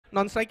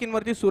Non striking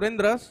वरती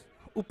सुरेंद्र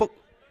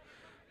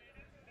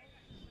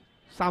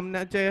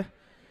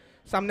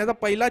सामन्याचा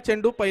पहिला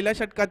चेंडू पहिल्या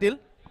षटकातील.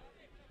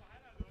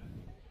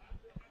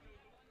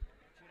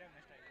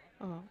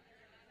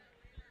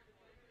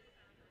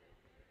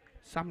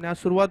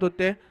 सामन्यास सुरुवात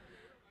होते.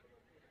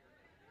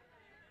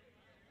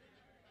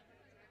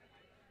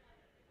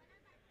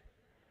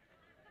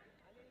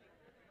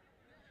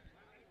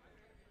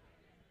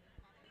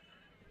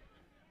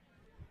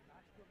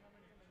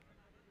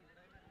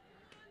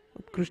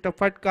 उत्कृष्ट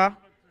फटका,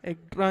 एक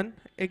रन,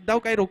 एक धाव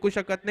काही रोखू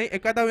शकत नाही.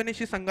 एका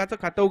धावेनेशी संघाचं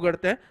खातं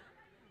उघडते.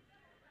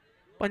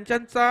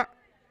 पंचांचा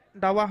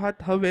डावा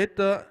हात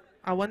हवेत,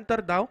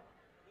 अवांतर धाव,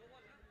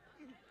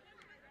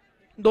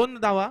 2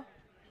 धावा,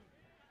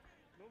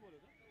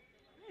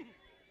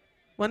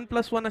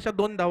 1+1 अशा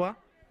 2 धावा.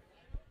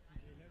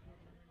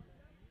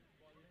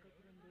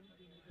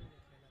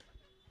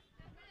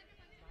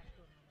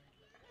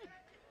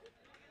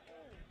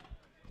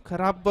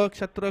 खराब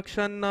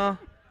क्षेत्ररक्षण,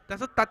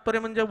 त्याचं तात्पर्य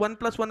म्हणजे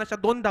 1+1 अशा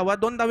 2 धावा.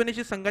 2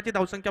 धावेनेशी संघाची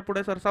धावसंख्या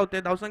पुढे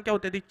सरसावते. धावसंख्या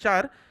होते ती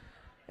 4.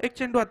 एक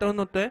चेंडू हाताळून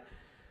होतोय.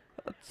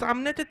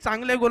 सामन्याचे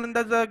चांगले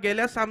गोलंदाज,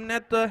 गेल्या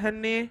सामन्यात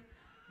ह्यांनी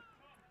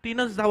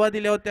 3च धावा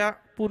दिल्या होत्या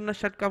पूर्ण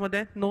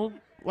षटकामध्ये. 9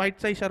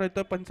 वाईटचा इशारा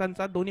येतोय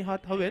पंचांचा. दोन्ही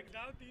हात हवेत.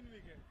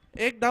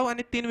 1 धाव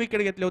आणि 3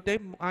 विकेट घेतले होते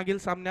मागील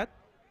सामन्यात.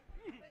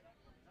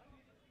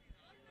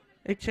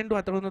 एक चेंडू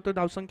हाताळून होतो.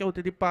 धावसंख्या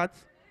होती ती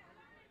 5.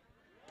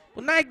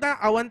 पुन्हा एकदा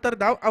अवांतर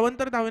धाव.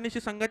 अवांतर धावेनेशी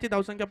संघाची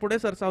धावसंख्या पुढे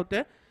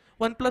सरसावते.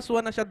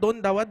 1+1 अशा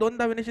 2 धावा. 2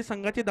 धावेनेशी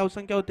संघाची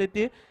धावसंख्या होते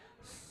ती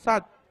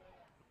 7.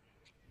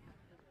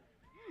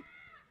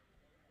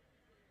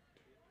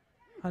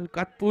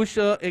 हलकात पुश,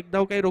 एक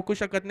धाव काही रोखू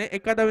शकत नाही.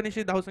 एका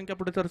धावेनेशी धावसंख्या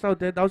पुढे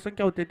सरसावते.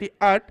 धावसंख्या होते ती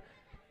 8.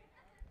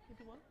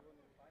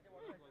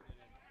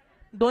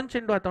 2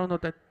 चेंडू हाताळून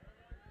होत आहेत.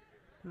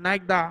 पुन्हा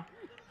एकदा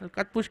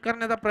हलकात पुश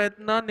करण्याचा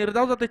प्रयत्न,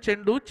 निर्धाव जातो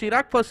चेंडू,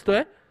 चिराग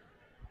फसतोय.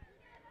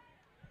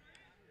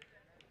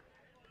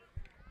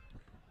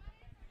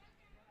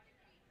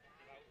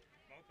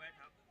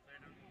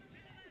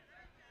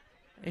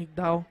 एक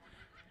धाव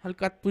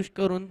हलकात पुश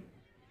करून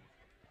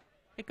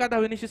एका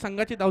धावेनेशी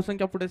संघाची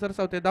धावसंख्या पुढे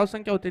सरसावते.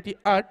 धावसंख्या होते ती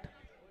 8,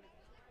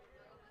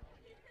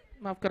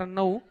 माफ करा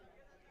 9.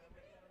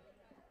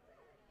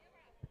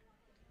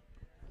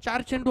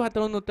 4 चेंडू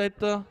हाताळून होत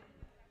आहेत.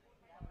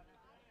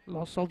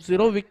 Loss of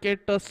 0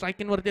 wicket.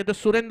 स्ट्रायकिंग वरती येतो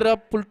सुरेंद्र.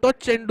 फुलटॉस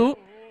चेंडू,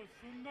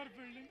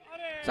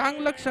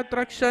 चांगलं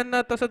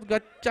क्षेत्ररक्षण, तसंच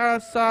गच्चा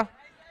असा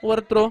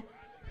वरत्रो.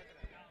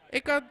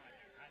 एका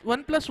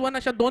 1+1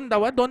 अशा 2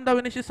 धावा. 2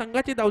 धावेनेशी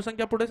संघाची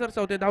धावसंख्या पुढे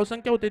सरसावते.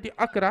 धावसंख्या होते ती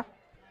 11.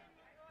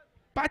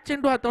 5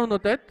 चेंडू हाताळून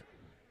होत आहेत.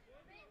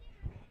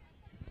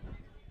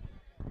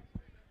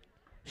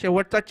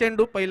 शेवटचा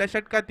चेंडू पहिल्या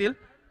षटकातील.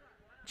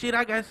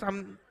 चिराग आहे.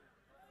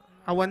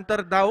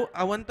 अवांतर धाव.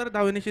 अवांतर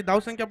धावेनेशी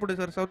धावसंख्या पुढे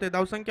सरसावते.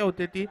 धावसंख्या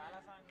होते ती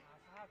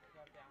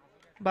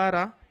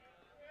 12.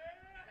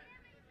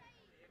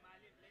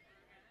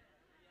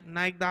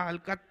 ना एकदा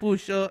हलकात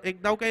पुश,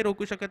 एक धाव काही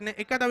रोखू शकत नाही.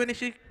 एका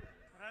धावेनेशी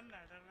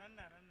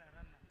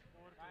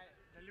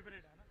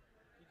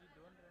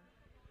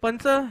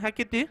पंच. ह्या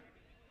किती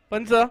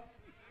पंच?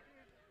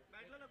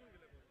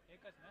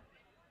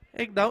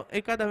 एक धाव.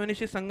 एका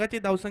धावेनेशी संघाची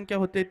धावसंख्या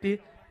होते ती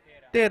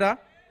 13.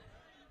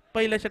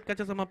 पहिल्या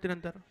षटकाच्या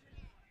समाप्तीनंतर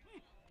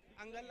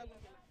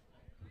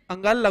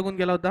अंगाला लागून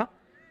गेला होता.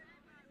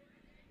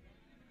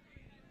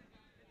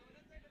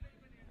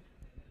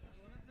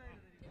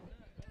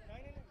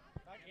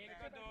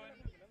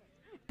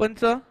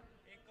 पंच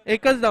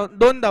एकच धाव.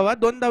 2 धावा.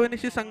 2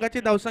 धावेनेशी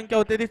संघाची धावसंख्या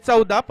होते ती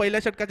 14. पहिल्या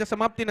षटकाच्या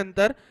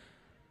समाप्तीनंतर.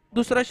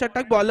 दुसरं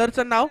षटक.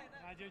 बॉलरचं नाव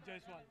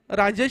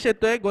राजेश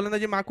येतोय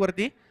गोलंदाजी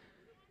मार्कवरती.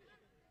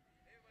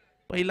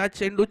 पहिला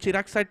चेंडू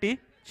चिराग साठी.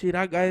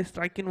 चिराग आहे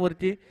स्ट्रायकिंग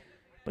वरती.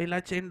 पहिला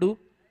चेंडू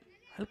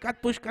हलकात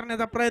पुश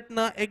करण्याचा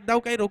प्रयत्न. एक धाव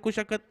काही रोखू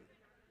शकत.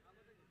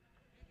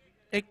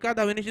 एका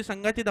धावेनेशी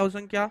संघाची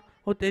धावसंख्या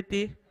होते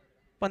ती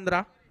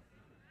 15.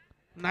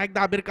 ना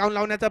एकदा भिरकावून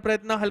लावण्याचा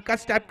प्रयत्न. हलका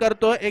स्टॅप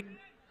करतो.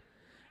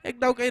 एक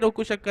धाव काही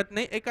रोखू शकत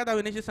नाही. एका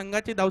धावेनेशी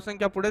संघाची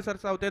धावसंख्या पुढे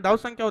सरसावते.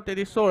 धावसंख्या होते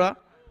ती 16.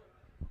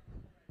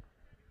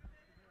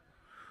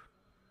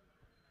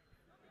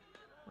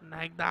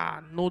 ना एकदा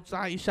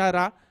नोचा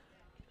इशारा.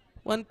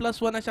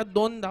 1+1 अशा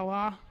 2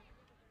 धावा.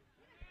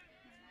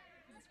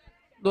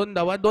 2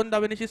 धावा. 2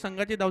 धावेनेशी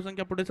संघाची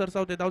धावसंख्या पुढे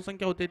सरसावते.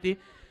 धावसंख्या होते ती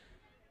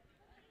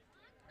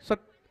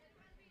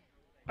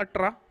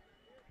 18.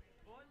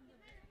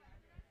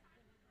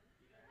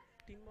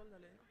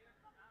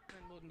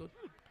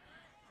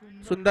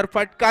 सुंदर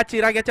फटका.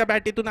 चिराग्याच्या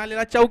बॅटीतून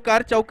आलेला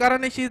चौकार.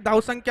 चौकारानेशी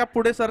धावसंख्या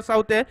पुढे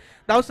सरसावते.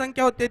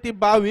 धावसंख्या होते ती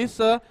 22.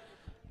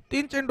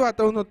 3 चेंडू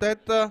हाताळून होत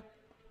आहेत.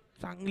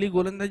 चांगली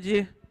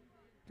गोलंदाजी,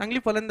 चांगली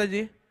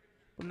फलंदाजी.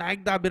 पुन्हा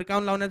एकदा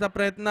भिरकावून लावण्याचा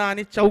प्रयत्न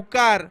आणि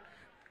चौकार.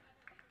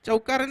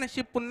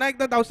 चौकारानेशी पुन्हा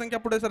एकदा धावसंख्या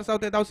पुढे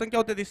सरसावते. धावसंख्या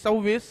होते ती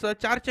 26.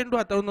 4 चेंडू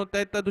हाताळून होत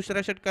आहेत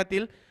दुसऱ्या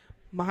षटकातील.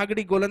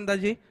 महागडी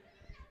गोलंदाजी.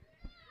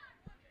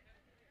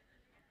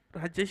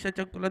 राजेश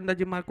चषक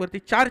गोलंदाजी मार्कवरती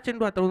 4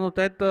 चेंडू हाताळून होत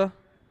आहेत.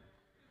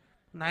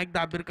 पुन्हा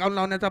एकदा भिरकावून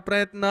लावण्याचा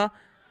प्रयत्न.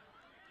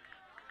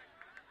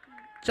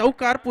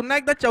 चौकार, पुन्हा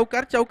एकदा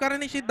चौकार, चौकाराने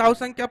निश्चित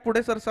धावसंख्या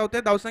पुढे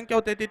सरसावते. धावसंख्या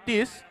होते ती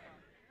 30.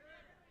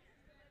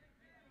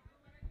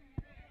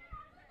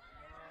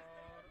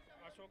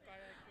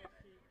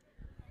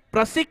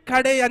 प्रसिक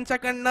खाडे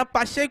यांच्याकडनं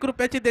 501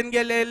 रुपयाची देणगी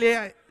आलेली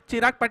आहे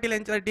चिराग पाटील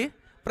यांच्यासाठी.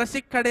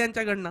 प्रसिक खाडे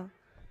यांच्याकडनं.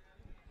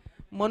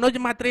 मनोज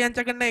म्हात्रे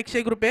यांच्याकडनं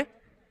 101 रुपये.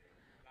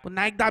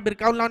 पुन्हा एकदा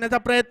बिरकावून लावण्याचा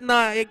प्रयत्न,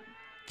 एक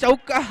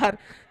चौकार,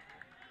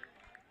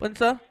 पण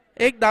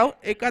एक धाव.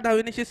 एका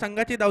धावेनिशी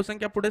संघाची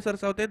धावसंख्या पुढे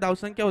सरसावते.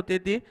 धावसंख्या होते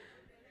ती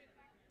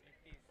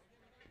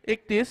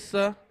 31.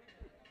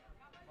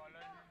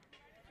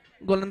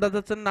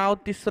 गोलंदाजाचं नाव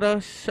तिसरं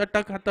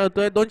षटक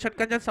हाताळतोय. 2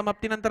 षटकांच्या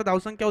समाप्तीनंतर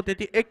धावसंख्या होते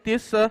ती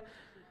 31.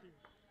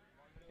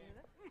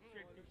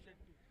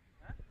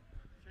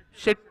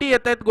 शेट्टी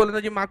येत आहेत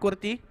गोलंदाजी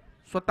मार्कवरती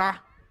स्वतः.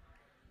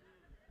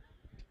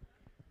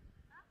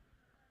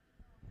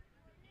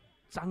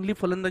 चांगली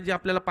फलंदाजी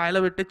आपल्याला पाहायला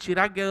भेटते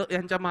चिराग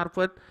यांच्या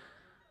मार्फत.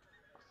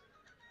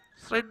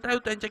 स्ट्रेट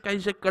ड्राईव्ह त्यांचे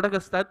काहीसे कडक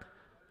असतात.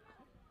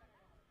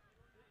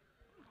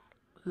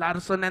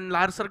 लार्सन अँड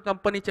लार्सन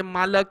कंपनीचे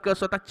मालक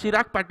स्वतः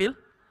चिराग पाटील.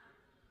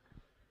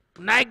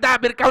 पुन्हा एकदा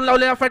बिरकावून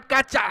लावलेला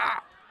फटका,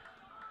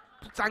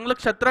 चांगलं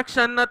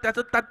क्षेत्ररक्षण.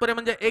 त्याचं तात्पर्य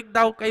म्हणजे एक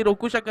धाव काही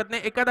रोखू शकत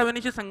नाही. एका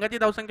धावेनिशी संघाची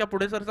धावसंख्या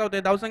पुढे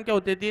सरसावते. धावसंख्या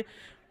होते ती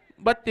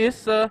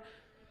 32.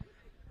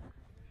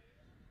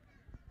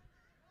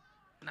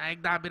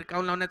 एकदा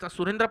बिरकावून लावण्याचा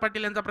सुरेंद्र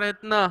पाटील यांचा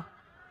प्रयत्न,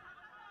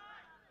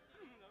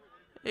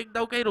 एक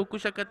धाव काही रोखू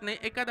शकत नाही.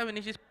 एका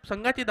धावेनिशी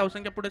संघाची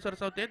धावसंख्या पुढे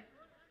सरसावते.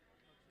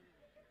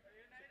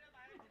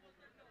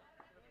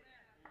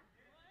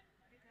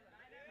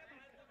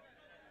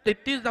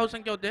 तेहतीस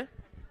धावसंख्या होते.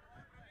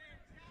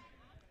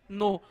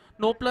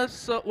 नो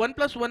प्लस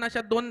 1+1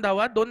 अशा 2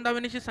 धावा. 2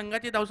 धावेनिशी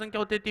संघाची धावसंख्या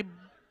होते ती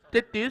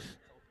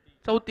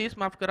 34.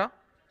 माफ करा.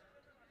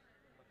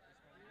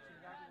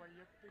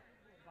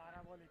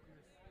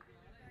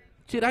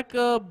 चिराग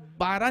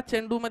 12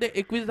 चेंडू मध्ये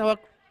 21 धावा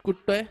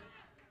कुटतोय.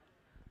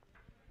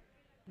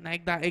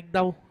 एकदा एक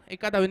धाव.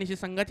 एका धावेनिशी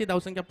संघाची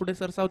धावसंख्या पुढे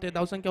सरसावते.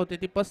 धावसंख्या होते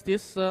ती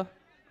 35.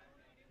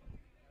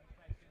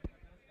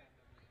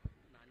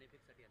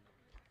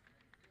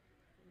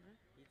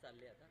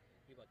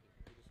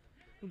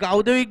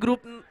 गावदेवी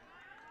ग्रुप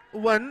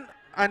 1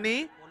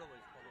 आणि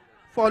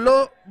फॉलो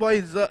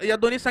बॉईज या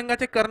दोन्ही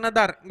संघाचे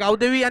कर्णधार,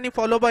 गावदेवी आणि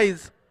फॉलो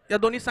बॉईज या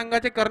दोन्ही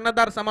संघाचे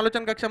कर्णधार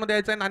समालोचन कक्षामध्ये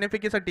यायचे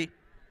नाणेफेकीसाठी.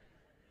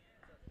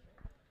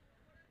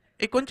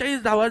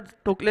 39 धावा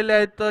ठोकलेल्या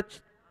आहेत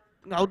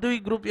गावदेवी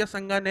ग्रुप या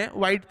संघाने.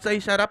 वाईटचा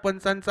इशारा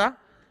पंचांचा.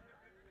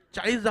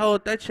 40 धावा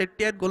होत आहेत.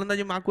 शेट्टी आहेत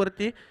गोलंदाजी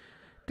मार्कवरती.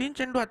 3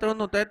 चेंडू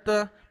हाताळून होत आहेत.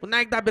 पुन्हा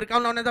एकदा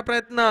बिरकावून लावण्याचा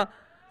प्रयत्न,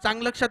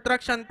 चांगलं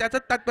क्षेत्ररक्षण. त्याचं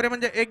तात्पर्य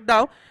म्हणजे एक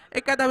धाव.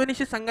 एका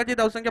धावेनिशी संघाची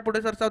धावसंख्या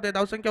पुढे सरसावते.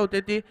 धावसंख्या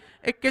होते ती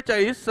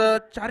 41.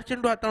 4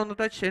 चेंडू हाताळून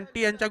होत आहेत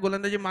शेट्टी यांच्या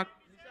गोलंदाजी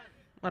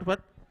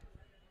मार्फत.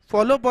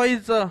 फॉलो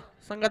बॉईज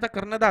संघाचा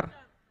कर्णधार.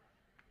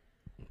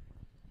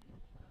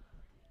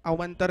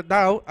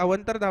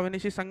 अवंतर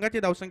धावेनिशी संघाची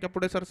धावसंख्या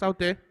पुढे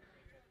सरसावते.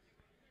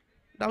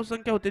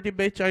 धावसंख्या होते ती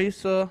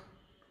 42.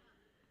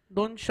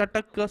 2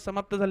 षटक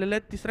समाप्त झालेले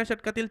आहेत. तिसऱ्या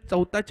षटकातील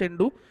 4था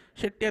चेंडू.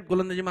 शेट्टी आहेत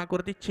गोलंदाजी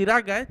मार्कवरती.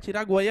 चिराग आहे.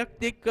 चिराग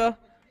वैयक्तिक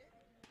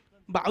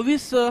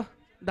 22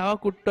 धावा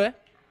कुटतोय.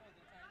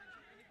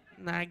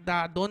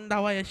 एकदा 2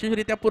 धावा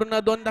यशस्वीरित्या पूर्ण.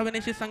 2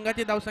 धावेनिशी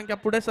संघाची धावसंख्या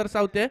पुढे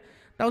सरसावते.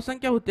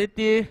 धावसंख्या होते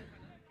ती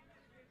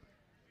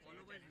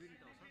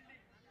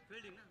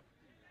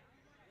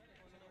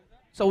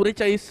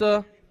 44.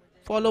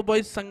 फॉलो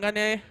बॉईज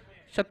संघाने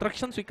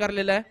क्षेत्ररक्षण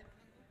स्वीकारलेलं आहे.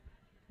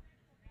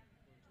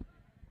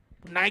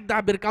 पुन्हा एकदा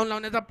बिरकावून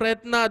लावण्याचा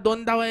प्रयत्न.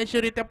 2 धावा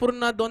यशस्वीरित्या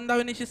पूर्ण. 2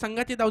 धावेनिशी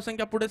संघाची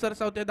धावसंख्या पुढे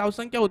सरसावते.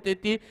 धावसंख्या होते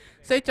ती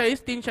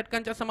 46. 3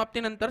 षटकांच्या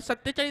समाप्तीनंतर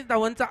 47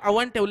 धावांचं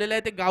आव्हान ठेवलेलं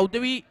आहे ते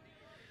गावदेवी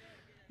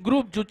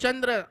ग्रुप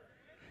जुचंद्र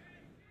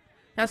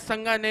या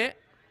संघाने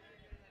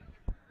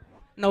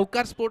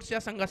नवकार स्पोर्ट्स या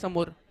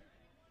संघासमोर.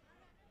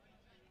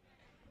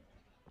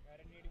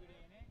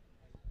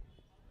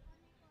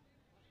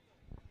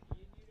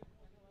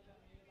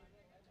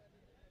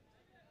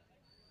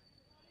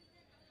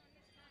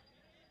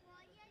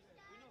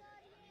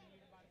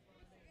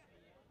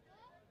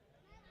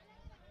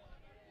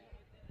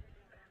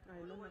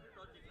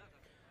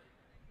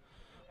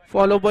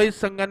 फॉलो बॉईज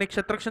संघाने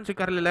क्षेत्ररक्षण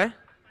स्वीकारलेलं आहे.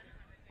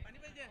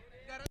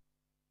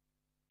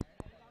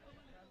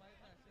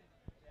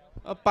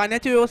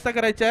 पाण्याची व्यवस्था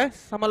करायची आहे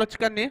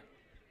समालोचकांनी.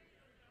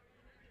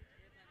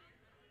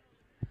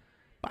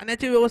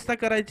 पाण्याची व्यवस्था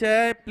करायची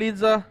आहे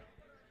प्लीज.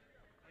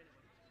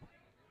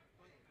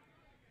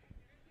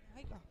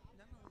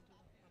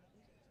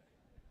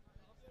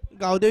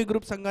 गावदेवी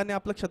ग्रुप संघाने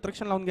आपलं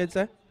क्षेत्ररक्षण लावून घ्यायचं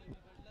आहे.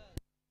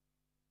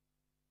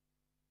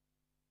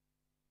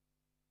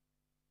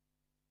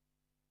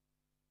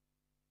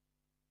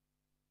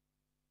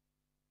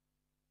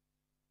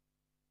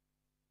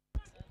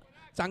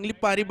 चांगली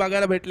पारी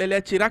बघायला भेटलेली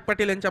आहे चिराग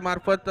पाटील यांच्या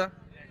मार्फत.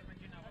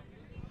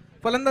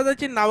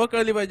 फलंदाजाची नावं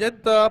कळली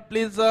पाहिजेत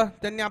प्लीज.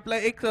 त्यांनी आपला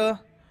एक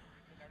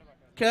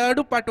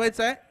खेळाडू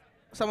पाठवायचा आहे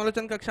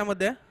समालोचन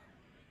कक्षामध्ये.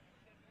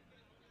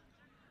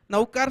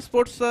 नवकार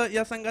स्पोर्ट्स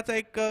या संघाचा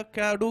एक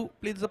खेळाडू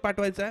प्लीज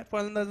पाठवायचा आहे.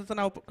 फलंदाजाचं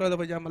नाव कळलं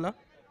पाहिजे आम्हाला.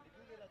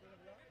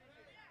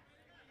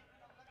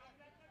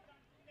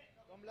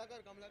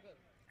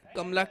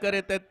 कमलाकर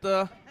येत आहेत.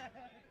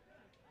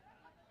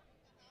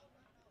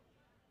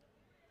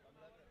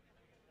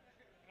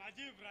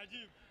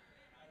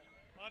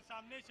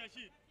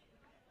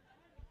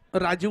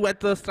 राजीव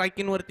आहेत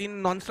स्ट्रायकिंग वरती.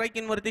 नॉन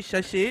स्ट्रायकिंग वरती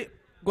शशी.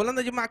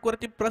 गोलंदाजी मार्क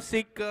वरती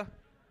प्रसिक.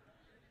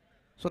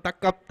 स्वतः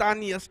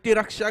कप्तान यष्टी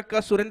रक्षक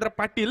सुरेंद्र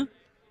पाटील.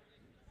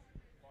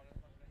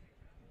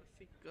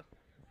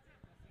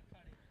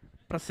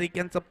 प्रसिक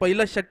यांचं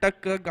पहिलं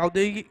षटक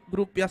गावदेवी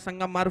ग्रुप या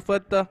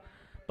संघामार्फत.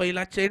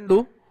 पहिला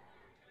चेंडू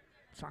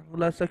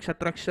चांगलं असं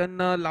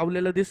क्षेत्ररक्षण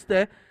लावलेलं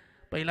दिसतंय.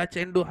 पहिला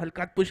चेंडू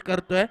हलकात पुश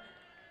करतोय.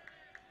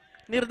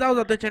 निर्धाव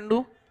जातोय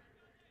चेंडू.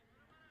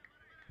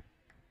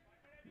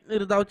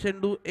 निर्धाव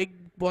चेंडू. एक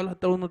बॉल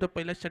हाताळून होतोय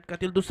पहिल्या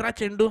षटकातील. दुसरा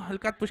चेंडू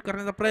हलकात पुश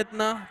करण्याचा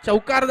प्रयत्न.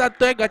 चौकार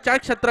जातोय. गचाळ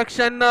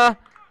क्षेत्ररक्षण.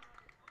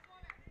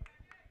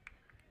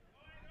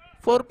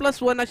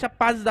 4+1 अशा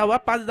 5 धावा.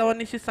 5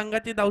 धावांनी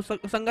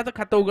संघाचं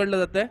खातं उघडलं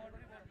जातंय.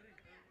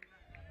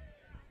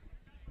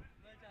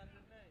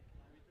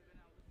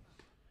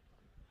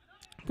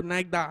 पुन्हा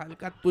एकदा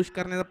हलकात पुश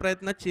करण्याचा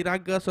प्रयत्न.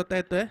 चिराग स्वतः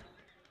येतोय.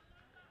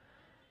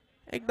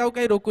 एक धाव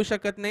काही रोखू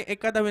शकत नाही.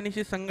 एका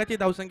धावेनिशी संघाची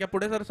धावसंख्या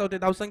पुढे सरसावते.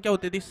 धावसंख्या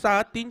होते ती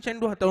 6. 3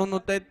 चेंडू हाताळून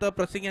होत आहेत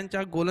प्रसिक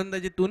यांच्या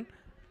गोलंदाजीतून.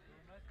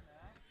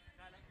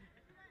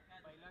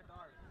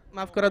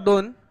 माफ करा,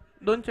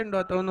 2 चेंडू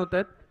हाताळून होत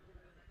आहेत.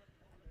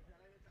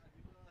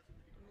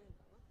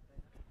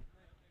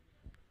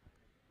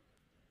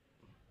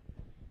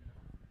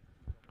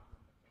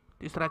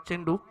 तिसरा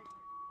चेंडू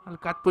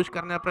हलकात पुश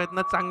करण्याचा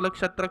प्रयत्न. चांगलं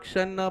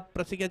क्षेत्ररक्षण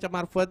प्रसिक याच्या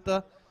मार्फत.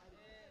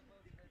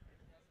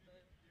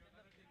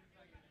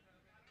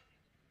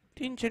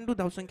 3 चेंडू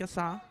धावसंख्या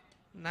 6.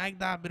 ना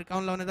एकदा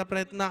बिरकावून लावण्याचा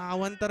प्रयत्न.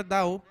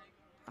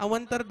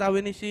 अवंतर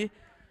धावेनिशी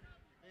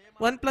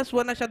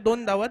 1+1 अशा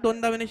 2 धावा.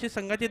 2 धावेनिशी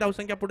संघाची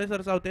धावसंख्या पुढे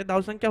सरसावते.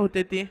 धावसंख्या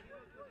होते ती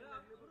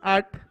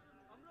 8.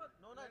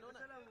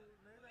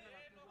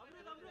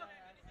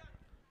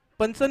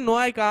 पंच नो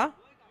आहे का?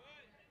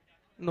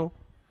 नो.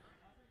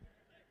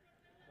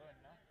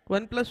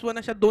 1+1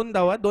 अशा 2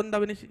 धावा. 2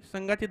 धावेनिशी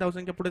संघाची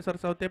धावसंख्या पुढे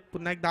सरसावते.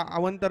 पुन्हा एकदा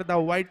अवंतर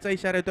धाव. वाईटचा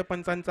इशारा येतोय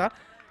पंचांचा.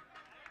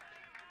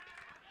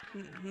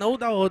 9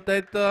 धावा होत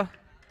आहेत.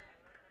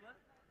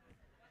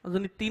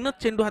 अजून 3च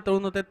चेंडू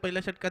हाताळून होत आहेत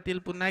पहिल्या षटकातील.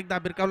 पुन्हा एकदा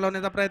बिरकाव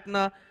लावण्याचा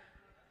प्रयत्न.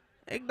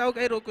 एक धाव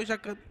काही रोखू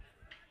शकत.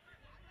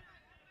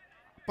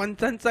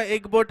 पंचांचा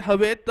एक बोट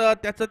हवेत.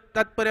 त्याचं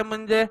तात्पर्य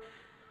म्हणजे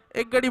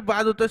एक गडी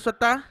बाद होतोय.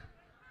 स्वतः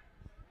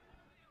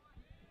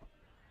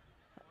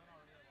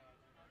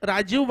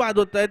राजीव बाद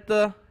होत आहेत.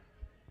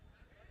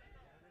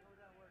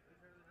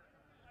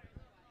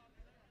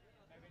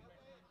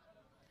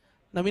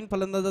 नवीन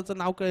फलंदाजाचं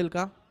नाव कळेल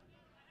का?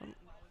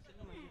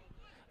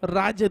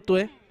 राज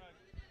येतोय.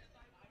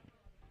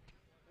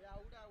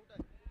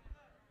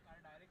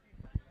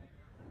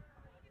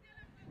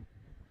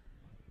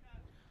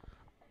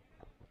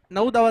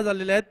 नऊ धावा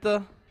झालेल्या आहेत.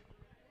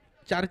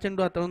 4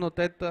 चेंडू हाताळून होत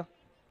आहेत.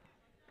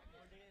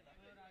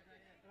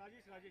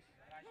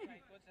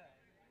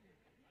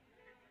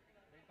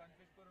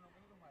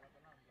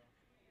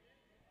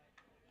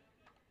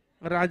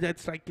 राज आहेत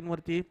स्ट्रायकिंग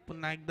वरती.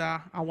 पुन्हा एकदा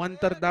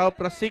अवांतर धाव.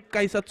 प्रसिक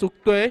काहीसा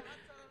चुकतोय.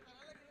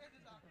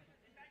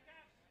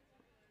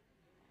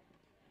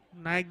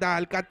 पुन्हा एकदा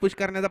हलकात पुश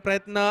करण्याचा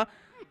प्रयत्न.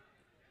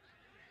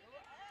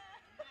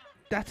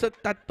 त्याच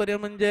तात्पर्य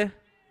म्हणजे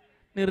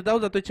निर्धाव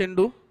जातोय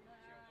चेंडू.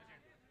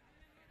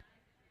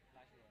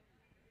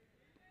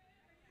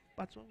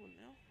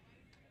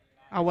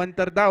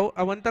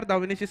 अवांतर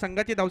धावेनिशी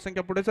संघाची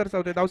धावसंख्या पुढे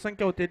सरसावते.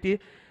 धावसंख्या होते ती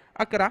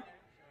 11.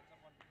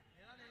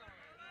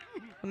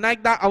 पुन्हा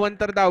एकदा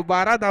अवांतर धाव.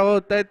 12 धावा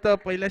होत आहेत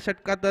पहिल्या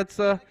षटकातच.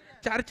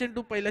 4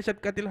 चेंडू पहिल्या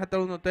षटकातील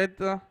हाताळून होत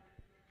आहेत.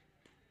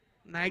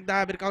 पुन्हा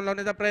एकदा बिरकावून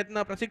लावण्याचा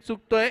प्रयत्न. प्रसिक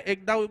चुकतोय.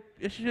 एक धाव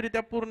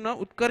यशस्वीरित्या पूर्ण.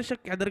 उत्कर्ष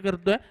कॅदर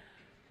करतोय.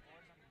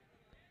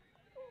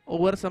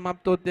 ओव्हर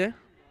समाप्त होते.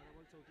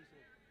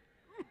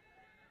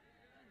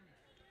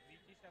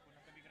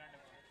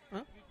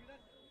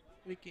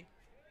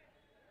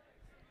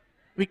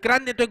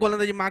 विक्रांत येतोय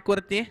गोलंदाजी मार्क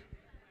वरती.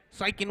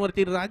 स्ट्रायकिंग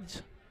वरती राज.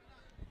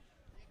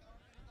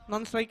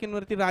 नॉन स्ट्रायकिंग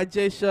वरती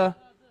राजेश.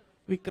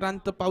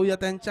 विक्रांत पाहूया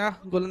त्यांच्या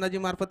गोलंदाजी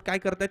मार्फत काय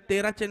करतायत.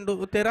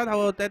 13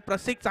 धावा होत आहेत.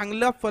 प्रसिक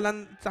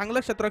चांगलं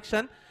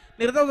क्षेत्ररक्षण.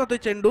 निर्धाव जातोय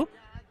चेंडू.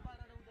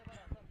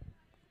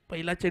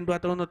 पहिला चेंडू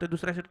हाताळून होतोय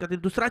दुसऱ्या षटकातील.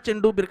 दुसरा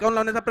चेंडू बिरकावून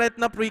लावण्याचा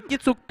प्रयत्न. विकी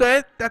चुकतोय.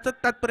 त्याचं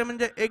तात्पर्य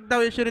म्हणजे एक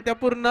धाव यशस्वीरित्या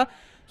पूर्ण.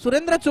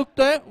 सुरेंद्र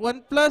चुकतोय.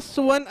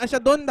 1+1 अशा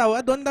 2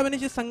 धावा. 2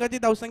 धावेनिशी संघाची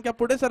धावसंख्या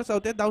पुढे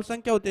सरसावते.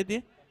 धावसंख्या होते ती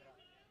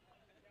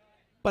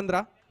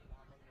 15.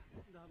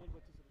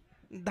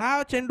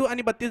 10 चेंडू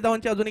आणि 32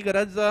 धावांची अजूनही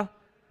गरज.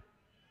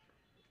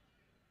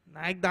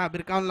 एकदा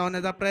बिरकावून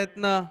लावण्याचा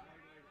प्रयत्न.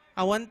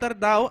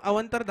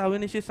 अवांतर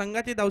धावेनिशी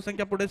संघाची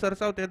धावसंख्या पुढे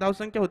सरसावते.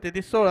 धावसंख्या होते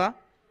ती 16.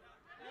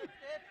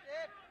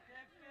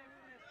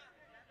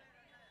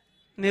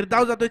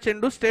 निर्धाव जातोय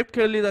चेंडू. स्टेप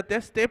खेळली जाते.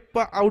 स्टेप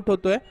आउट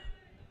होतोय.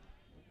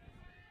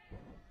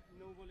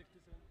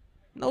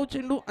 9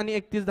 चेंडू आणि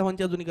 31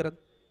 धावांची अजूनही गरज.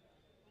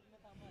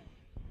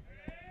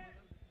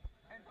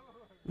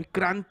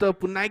 विक्रांत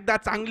पुन्हा एकदा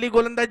चांगली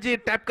गोलंदाजी,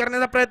 टॅप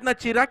करण्याचा प्रयत्न,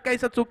 चिराग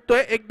काहीसा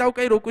चुकतोय, एक धाव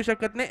काही रोखू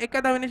शकत नाही. एका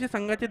धावेने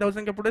संघाची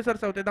धावसंख्या पुढे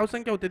सरसावते.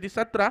 धावसंख्या होते ती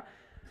 17.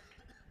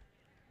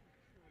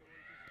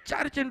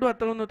 4 चेंडू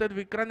हाताळून होत आहेत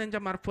विक्रांत यांच्या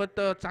मार्फत.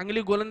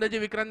 चांगली गोलंदाजी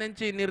विक्रांत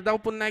यांची. निर्धाव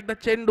पुन्हा एकदा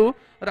चेंडू,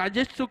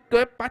 राजेश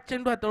चुकतोय. 5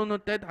 चेंडू हाताळून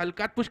होत आहेत.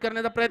 हलकात पुश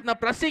करण्याचा प्रयत्न,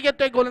 प्रसिक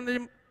येतोय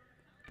गोलंदाजी.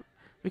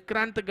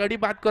 विक्रांत गडी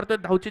बाद करतोय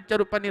धावचीच्या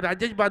रूपाने,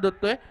 राजेश बाद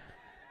होतोय.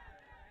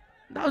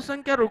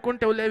 धावसंख्या रोखून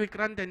ठेवली आहे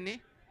विक्रांत यांनी.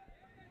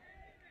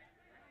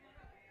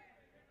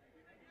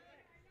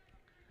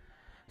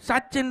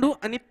 7 चेंडू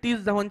आणि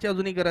 30 धावांची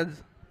अजूनही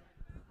गरज.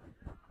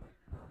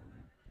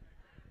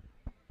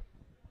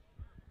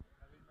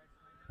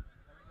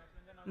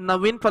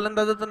 नवीन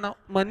फलंदाजाचं नाव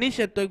मनीष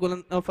येतोय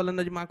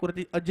फलंदाजी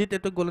मार्कवरती. अजित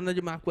येतोय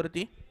गोलंदाजी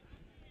मार्कवरती.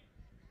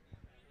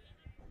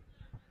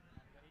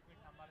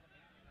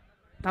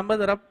 थांबा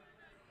जरा,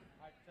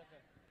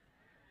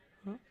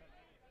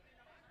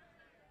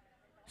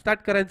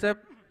 स्टार्ट करायचं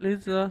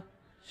प्लीज.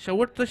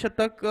 शेवटचं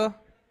षटक.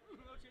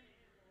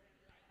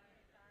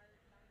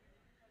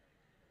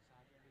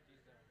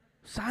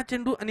 6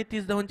 चेंडू आणि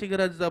 30 धावांची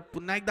गरज.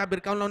 पुन्हा एकदा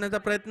बिरकावून लावण्याचा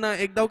प्रयत्न,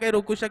 एक धाव काही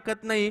रोखू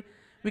शकत नाही.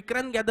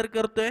 विक्रांत गॅदर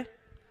करतोय.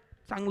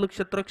 चांगलं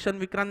क्षेत्ररक्षण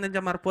विक्रांत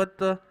यांच्या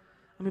मार्फत.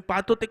 आम्ही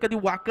पाहतो ते कधी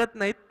वाकत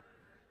नाहीत.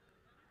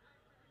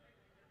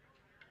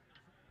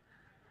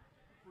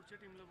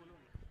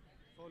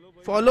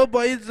 फॉलो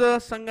बॉईज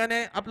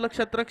संघाने आपलं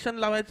क्षेत्ररक्षण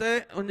लावायचंय,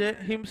 म्हणजे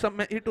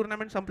ही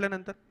टुर्नामेंट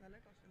संपल्यानंतर.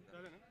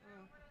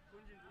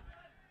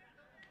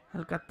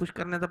 हलकात पुश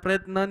करण्याचा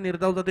प्रयत्न,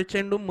 निर्धाव जाते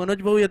चेंडू.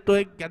 मनोज भाऊ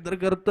येतोय, गॅदर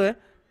करतोय.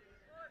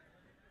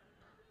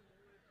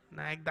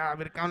 ना एकदा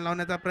विरकावून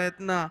लावण्याचा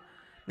प्रयत्न,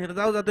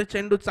 निर्धाव जातोय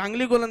चेंडू.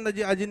 चांगली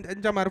गोलंदाजी अजिंक्य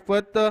यांच्या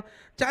मार्फत.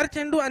 4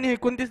 चेंडू आणि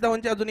 29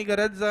 धावांची अजूनही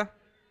गरज.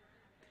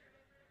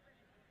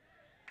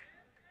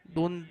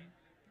 दोन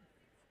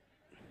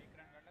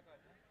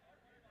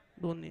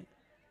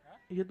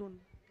ये दोन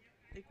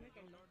एक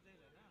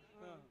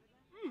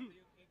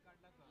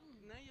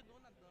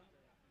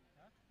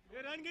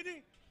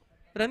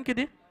रन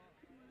किती.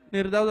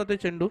 निर्धाव जातोय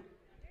चेंडू.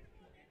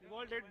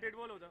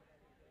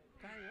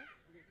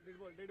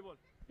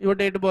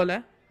 डेड बॉल आहे.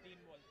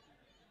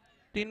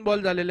 3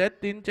 बॉल झालेले आहेत.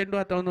 3 चेंडू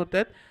हाताळून होत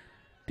आहेत.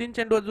 3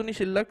 चेंडू अजूनही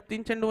शिल्लक.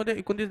 3 चेंडू मध्ये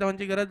 29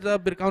 धावांची गरज.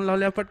 बिरकावून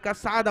लावल्या फटका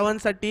 6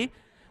 धावांसाठी,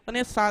 पण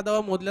हे 6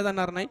 धावा मोजल्या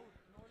जाणार नाही.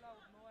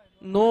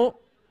 नो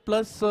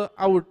प्लस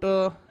आउट,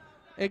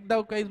 एक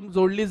धाव काही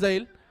जोडली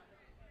जाईल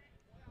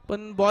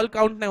पण बॉल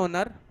काउंट नाही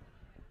होणार.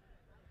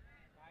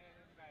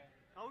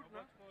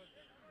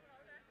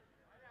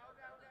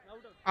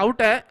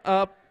 आउट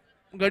आहे,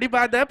 गडी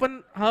बाद आहे, पण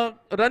हा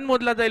रन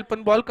मोजला जाईल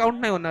पण बॉल काउंट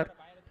नाही होणार.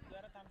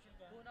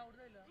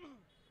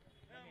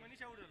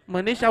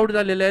 मनीष आउट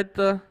झालेले आहेत.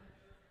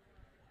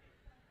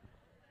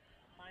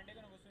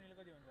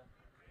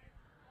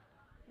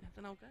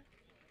 नाव काय,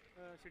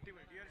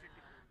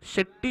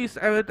 शेट्टी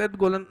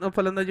आहेत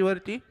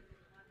फलंदाजीवरती.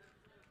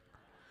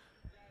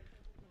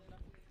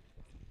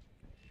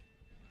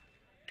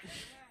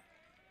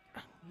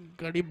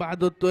 गडी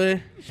बाद होतोय,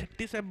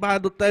 शेट्टी साहेब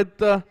बाद होत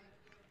आहेत.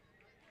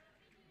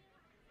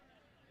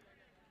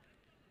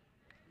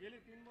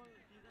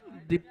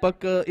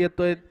 दीपक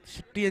येतोय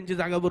शेट्टी यांची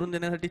जागा भरून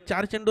देण्यासाठी.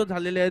 4 चेंडू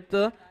झालेले आहेत.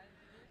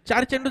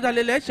 4 चेंडू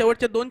झालेले आहेत.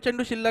 शेवटचे 2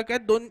 चेंडू शिल्लक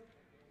आहेत.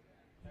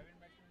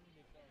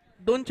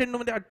 दोन चेंडू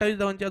मध्ये 28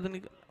 धावांची अजून.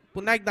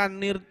 पुन्हा एकदा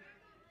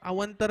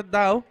अवंतर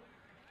धाव.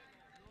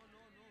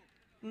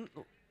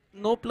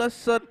 नो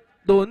प्लस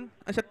 2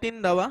 अशा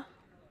 3 धावा.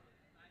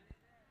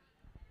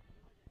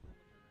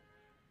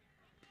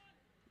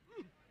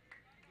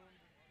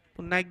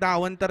 पुन्हा एकदा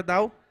अवंतर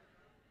धाव.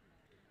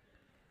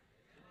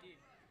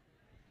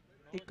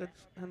 एकच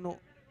नो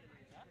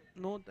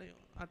नो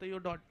आता यो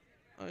डॉट.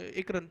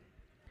 एक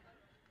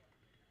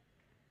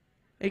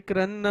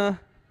रन.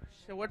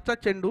 शेवटचा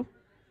चेंडू.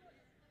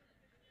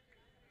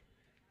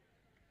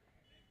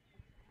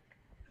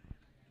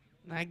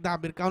 एकदा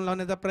बिरकावून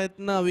लावण्याचा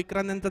प्रयत्न.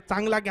 विक्रांत यांचा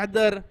चांगला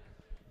gather.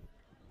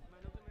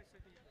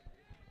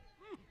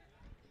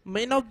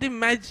 Man of the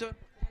match.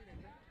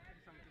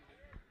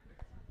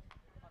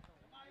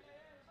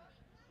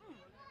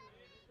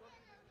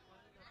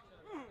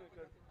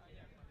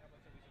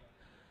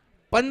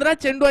 पंधरा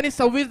चेंडू आणि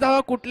 26 धावा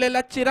कुठलेला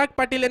चिराग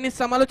पाटील यांनी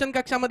समालोचन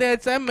कक्षामध्ये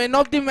यायचं आहे. मॅन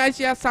ऑफ द मॅच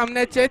या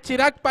सामन्याचे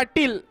Chirag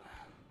Patil.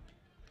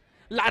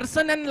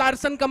 Larsen and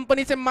Larsen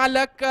कंपनीचे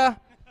मालक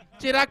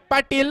चिराग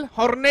पाटील,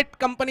 हॉर्नेट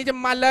कंपनीचे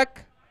मालक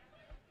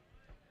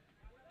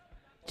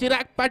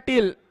चिराग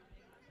पाटील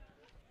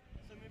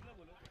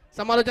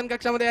समालोचन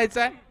कक्षामध्ये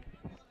यायचं आहे.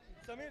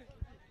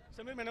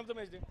 Sameer man of the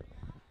match दे.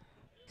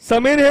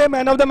 समीर हे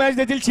मॅन ऑफ द मॅच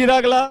देतील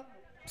चिरागला.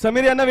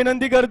 समीर यांना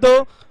विनंती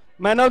करतो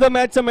man of the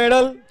मॅचचं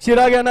medal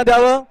Chirag यांना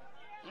द्यावं.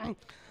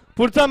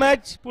 पुढचा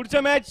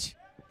match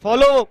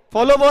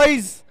follow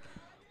boys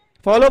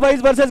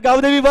versus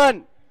Gavdevi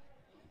 1.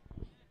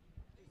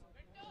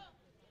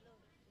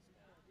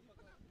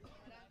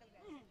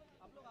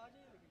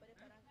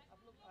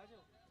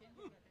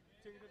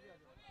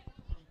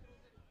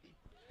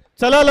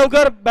 चला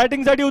लवकर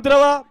बॅटिंग साठी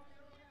उतरवा.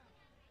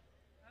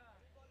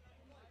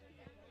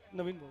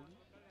 नवीन बॉल